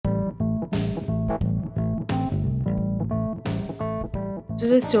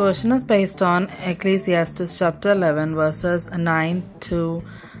Today's devotion is based on Ecclesiastes chapter 11 verses 9 to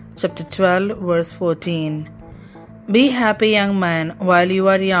chapter 12 verse 14. Be happy, young man, while you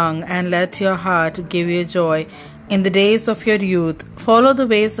are young, and let your heart give you joy in the days of your youth. Follow the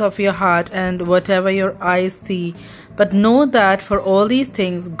ways of your heart and whatever your eyes see, but know that for all these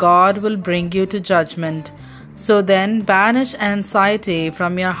things God will bring you to judgment. So then, banish anxiety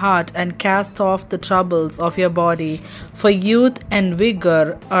from your heart and cast off the troubles of your body, for youth and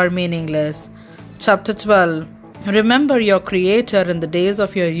vigor are meaningless. Chapter 12. Remember your Creator in the days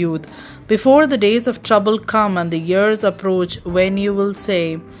of your youth, before the days of trouble come and the years approach when you will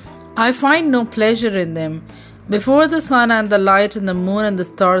say, I find no pleasure in them. Before the sun and the light and the moon and the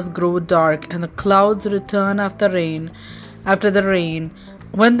stars grow dark, and the clouds return after the rain,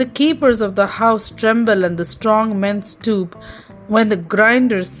 when the keepers of the house tremble and the strong men stoop, when the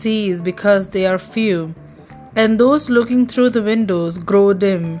grinders cease because they are few, and those looking through the windows grow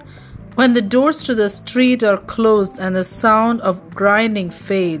dim, when the doors to the street are closed and the sound of grinding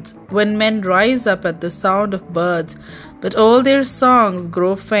fades, when men rise up at the sound of birds, but all their songs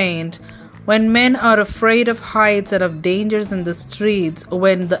grow faint, when men are afraid of heights and of dangers in the streets,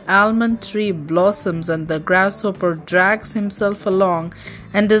 when the almond tree blossoms and the grasshopper drags himself along,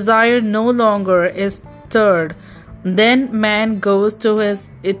 and desire no longer is stirred, then man goes to his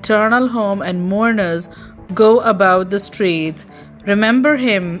eternal home and mourners go about the streets. Remember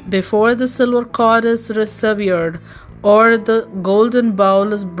him before the silver cord is severed, or the golden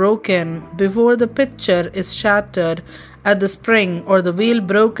bowl is broken, before the pitcher is shattered at the spring, or the wheel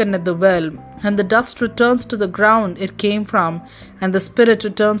broken at the well, and the dust returns to the ground it came from, and the spirit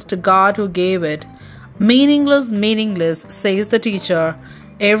returns to God who gave it. Meaningless, meaningless, says the teacher.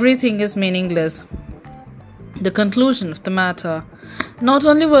 Everything is meaningless. The conclusion of the matter. Not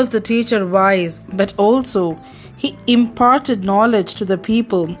only was the teacher wise, but also he imparted knowledge to the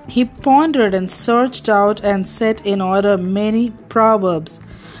people. He pondered and searched out and set in order many proverbs.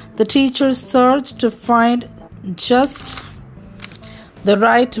 The teacher searched to find just the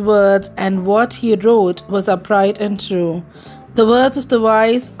right words, and what he wrote was upright and true. The words of the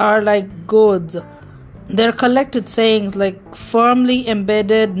wise are like goads, their collected sayings like firmly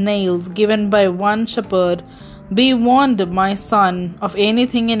embedded nails given by one shepherd. Be warned, my son, of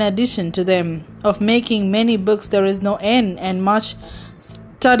anything in addition to them. Of making many books there is no end, and much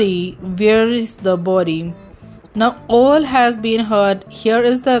study wearies the body. Now all has been heard. Here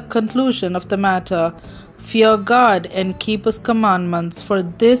is the conclusion of the matter. Fear God and keep His commandments, for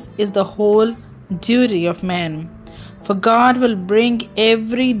this is the whole duty of man. For God will bring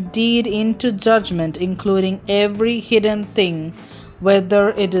every deed into judgment, including every hidden thing,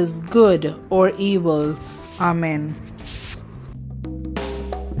 whether it is good or evil. Amen.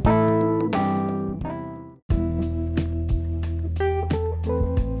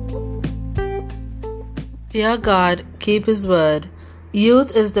 Fear God, keep His word.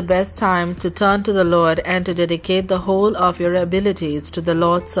 Youth is the best time to turn to the Lord and to dedicate the whole of your abilities to the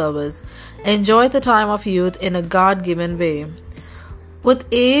Lord's service. Enjoy the time of youth in a God-given way. With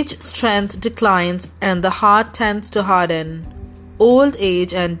age, strength declines and the heart tends to harden. Old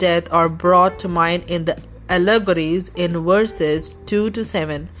age and death are brought to mind in the allegories in verses 2 to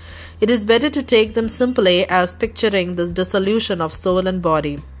 7. It is better to take them simply as picturing the dissolution of soul and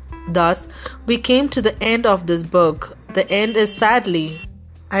body. Thus, we came to the end of this book. The end is sadly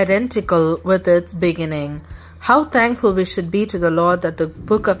identical with its beginning. How thankful we should be to the Lord that the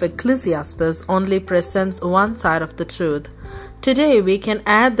book of Ecclesiastes only presents one side of the truth. Today we can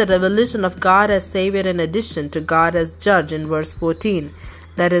add the revelation of God as Savior in addition to God as Judge in verse 14.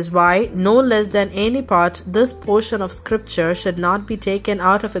 That is why, no less than any part, this portion of Scripture should not be taken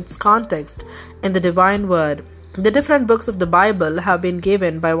out of its context in the divine word. The different books of the Bible have been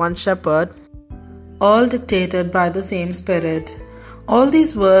given by one shepherd, all dictated by the same Spirit. All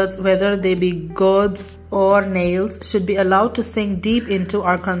these words, whether they be goads or nails, should be allowed to sink deep into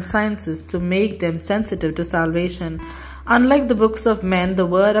our consciences to make them sensitive to salvation. Unlike the books of men, the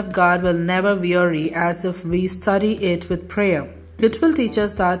Word of God will never weary as if we study it with prayer. It will teach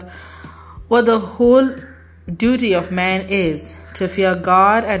us that what the whole duty of man is, to fear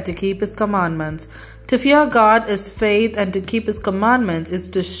God and to keep His commandments. To fear God is faith, and to keep His commandments is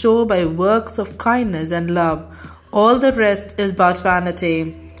to show by works of kindness and love. All the rest is but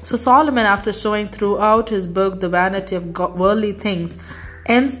vanity. So Solomon, after showing throughout his book the vanity of worldly things,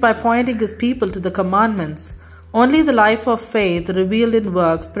 ends by pointing his people to the commandments. Only the life of faith revealed in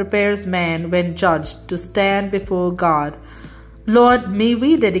works prepares man, when judged, to stand before God. Lord, may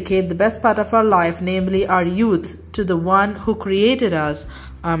we dedicate the best part of our life, namely our youth, to the One who created us.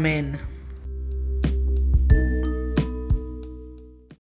 Amen.